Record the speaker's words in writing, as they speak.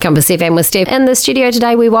Compass FM with Steph. In the studio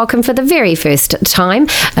today, we welcome for the very first time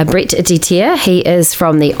Bret Detier. He is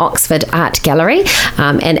from the Oxford Art Gallery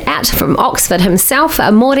and out from Oxford himself.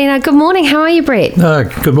 Morena, good morning. How are you, Bret?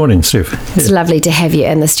 Good morning, Steph. It's lovely to have you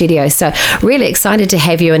in the studio. So really excited to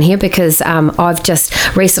have you in here because I've just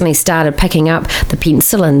recently started picking up the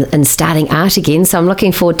pencil and starting art again. So I'm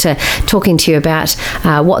looking forward to talking to you about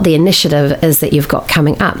what the initiative is that you've got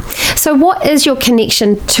coming up. So what is your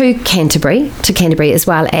connection to Canterbury as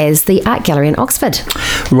well as the Art Gallery in Oxford?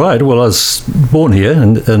 Right, well, I was born here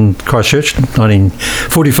in Christchurch in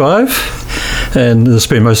 1945 and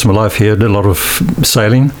spent most of my life here. Did a lot of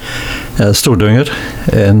sailing, still doing it,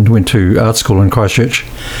 and went to art school in Christchurch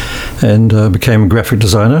and became a graphic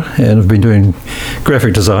designer, and I've been doing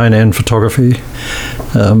graphic design and photography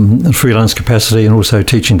in freelance capacity, and also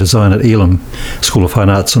teaching design at Elam School of Fine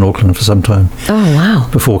Arts in Auckland for some time. Oh, wow.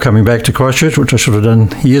 Before coming back to Christchurch, which I should have done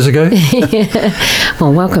years ago.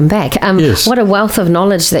 Well, welcome back. Yes. What a wealth of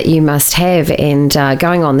knowledge that you must have, and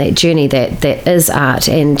going on that journey that is art,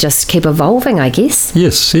 and just keep evolving, I guess.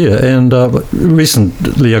 Yes, yeah, and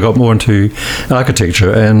recently I got more into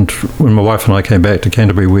architecture, and when my wife and I came back to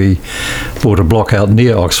Canterbury, we bought a block out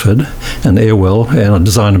near Oxford in Airwell, and I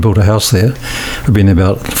designed and built a house there. I've been there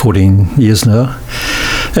about 14 years now,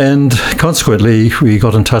 and consequently we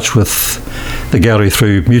got in touch with the gallery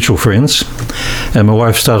through mutual friends, and my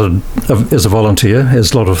wife started as a volunteer,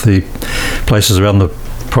 as a lot of the places around the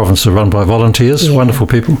province are run by volunteers, wonderful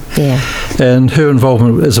people. Yeah. And her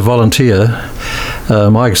involvement as a volunteer,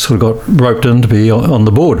 I sort of got roped in to be on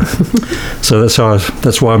the board. So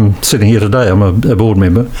that's why I'm sitting here today. I'm a board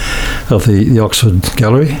member of the Oxford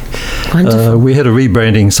Gallery. Wonderful. We had a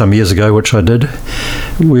rebranding some years ago, which I did.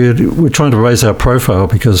 We're trying to raise our profile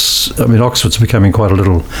because, I mean, Oxford's becoming quite a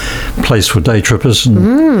little place for day trippers,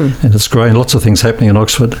 and it's growing. Lots of things happening in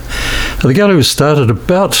Oxford. The gallery was started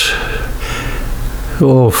about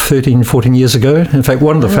 13, 14 years ago. In fact,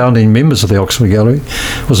 one of the founding members of the Oxford Gallery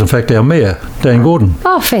was, in fact, our mayor, Dan Gordon.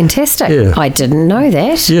 Oh, fantastic. Yeah. I didn't know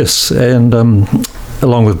that. Yes, and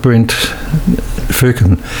along with Brent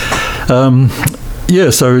Firkin.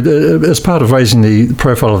 So as part of raising the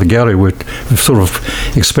profile of the gallery, we've sort of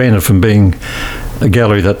expanded from being a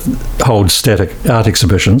gallery that holds static art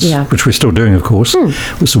exhibitions, which we're still doing, of course,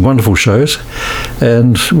 with some wonderful shows,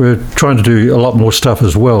 and we're trying to do a lot more stuff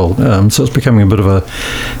as well. So it's becoming a bit of a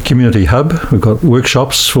community hub. We've got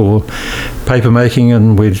workshops for paper making,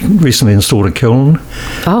 and we recently installed a kiln.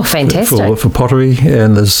 Oh, fantastic. For pottery,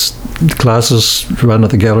 and there's classes run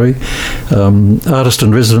at the gallery, artist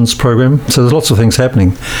in residence program. So there's lots of things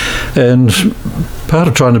happening, and part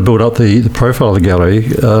of trying to build up the profile of the gallery,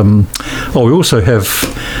 we also have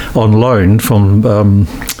on loan from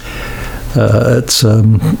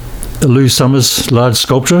Lou Summers' large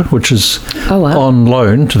sculpture, which is on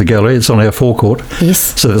loan to the gallery. It's on our forecourt.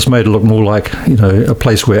 Yes. So that's made it look more like, a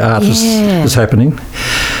place where art is happening.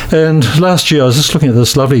 And last year I was just looking at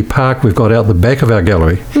this lovely park we've got out the back of our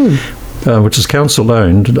gallery, which is council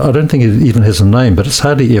owned. I don't think it even has a name, but it's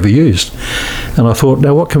hardly ever used. And I thought,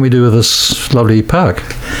 now what can we do with this lovely park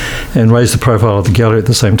and raise the profile of the gallery at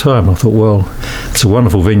the same time? I thought, well, it's a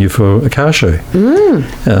wonderful venue for a car show.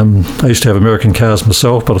 I used to have American cars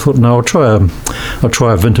myself, but I thought, no, I'll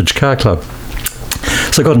try a vintage car club.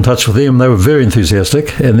 So I got in touch with them. They were very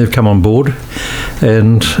enthusiastic, and they've come on board,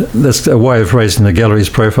 and that's a way of raising the gallery's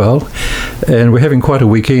profile. And we're having quite a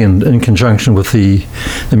weekend in conjunction with the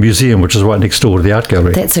museum, which is right next door to the art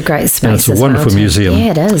gallery. That's a great space. And it's a wonderful museum.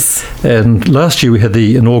 Yeah, it is. And last year we had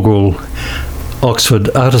the inaugural Oxford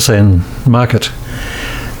Artisan Market.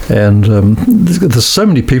 And there's so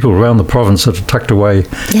many people around the province that are tucked away.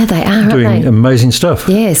 Yeah, they are, doing amazing stuff.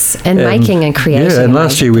 Yes, and making and creating. Yeah, and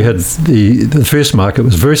last year we had the first market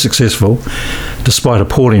was very successful, despite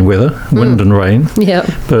appalling weather, wind and rain. Yeah.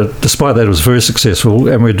 But despite that, it was very successful,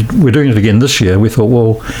 and we're doing it again this year. We thought,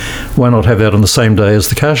 well, why not have that on the same day as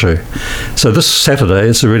the car show? So this Saturday,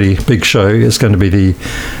 it's a really big show. It's going to be the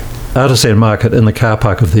Artisan Market in the car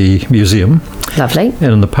park of the museum. Lovely.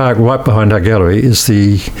 And in the park right behind our gallery is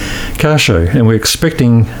the car show, and we're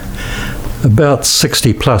expecting about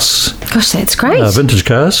 60 plus. Gosh, that's great. Vintage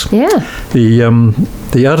cars. Yeah.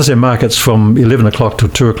 The Artisan Market's from 11 o'clock till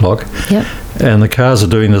 2 o'clock. Yep. And the cars are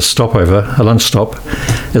doing this stopover, a lunch stop,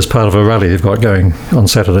 as part of a rally they've got going on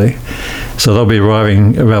Saturday. So they'll be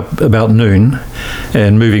arriving about noon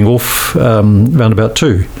and moving off around about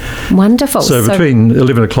 2. Wonderful. So between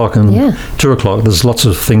 11 o'clock and 2 o'clock, there's lots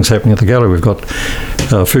of things happening at the gallery. We've got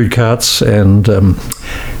food carts and a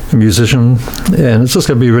musician, and it's just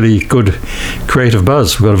going to be a really good creative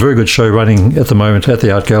buzz. We've got a very good show running at the moment at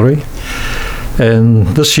the art gallery. And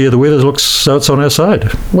this year the weather looks so it's on our side.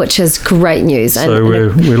 Which is great news. So we're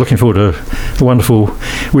looking forward to a wonderful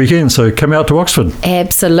weekend. So come out to Oxford.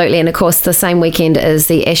 Absolutely. And of course, the same weekend is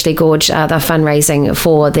the Ashley Gorge, the fundraising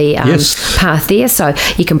for the path there. So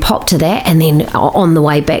you can pop to that, and then on the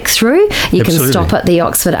way back through, you can stop at the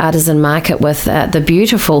Oxford Artisan Market with the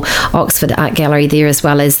beautiful Oxford Art Gallery there, as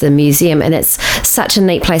well as the museum. And it's such a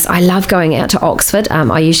neat place. I love going out to Oxford.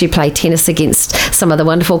 I usually play tennis against some of the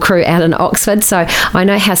wonderful crew out in Oxford, so I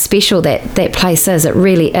know how special that place is. It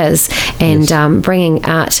really is. And bringing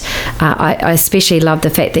art, I especially love the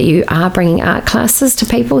fact that you are bringing art classes to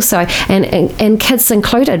people, so and kids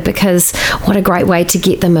included, because what a great way to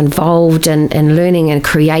get them involved in learning and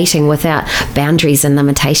creating without boundaries and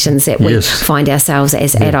limitations that we find ourselves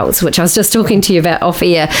as adults, which I was just talking to you about off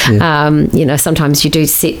air. Sometimes you do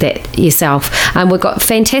set that yourself. We've got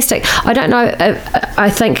fantastic, I don't know, I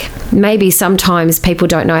think maybe sometimes people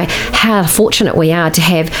don't know how fortunate we are to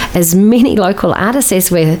have as many local artists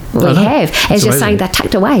as we have. As you're saying, they're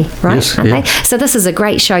tucked away, right? Yes, aren't they? So this is a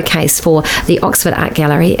great showcase for the Oxford Art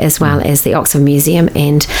Gallery as well as the Oxford Museum.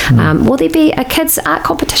 And will there be a kids' art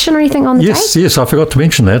competition or anything on the day? Yes, I forgot to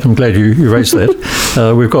mention that. I'm glad you raised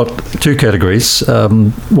that. We've got two categories.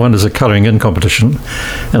 One is a colouring in competition,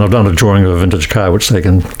 and I've done a drawing of a vintage car which they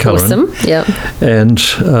can colour in. Awesome, yeah. And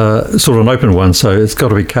sort of an open one, so it's got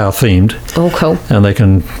to be car themed. Oh, cool. And they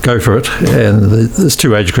can go for it. And there's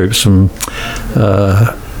two age groups, from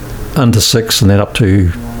under 6 and then up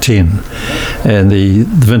to 10. And the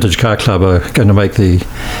Vintage Car Club are going to make the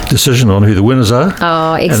decision on who the winners are.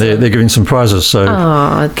 Oh, excellent. And they're giving some prizes.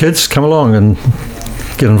 So kids, come along and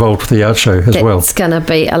get involved with the art show as well. It's going to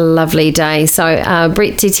be a lovely day. So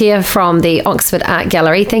Bret Titia from the Oxford Art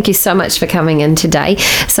Gallery, thank you so much for coming in today.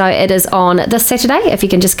 So it is on this Saturday, if you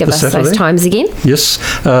can just give us those times again. Yes,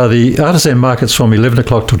 the artisan market's from 11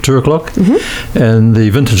 o'clock till 2 o'clock, and the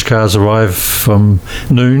vintage cars arrive from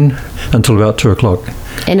noon until about 2 o'clock.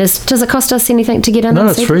 And does it cost us anything to get in? No,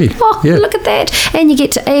 it's free. Oh, look at that. And you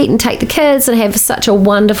get to eat and take the kids and have such a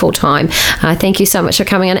wonderful time. Thank you so much for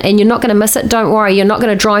coming in. And you're not going to miss it. Don't worry. You're not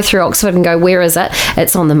going to drive through Oxford and go, where is it?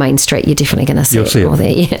 It's on the main street. You're definitely going to see it all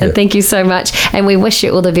there. Yeah. Thank you so much. And we wish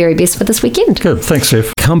you all the very best for this weekend. Good. Thanks,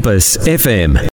 Steph. Compass FM.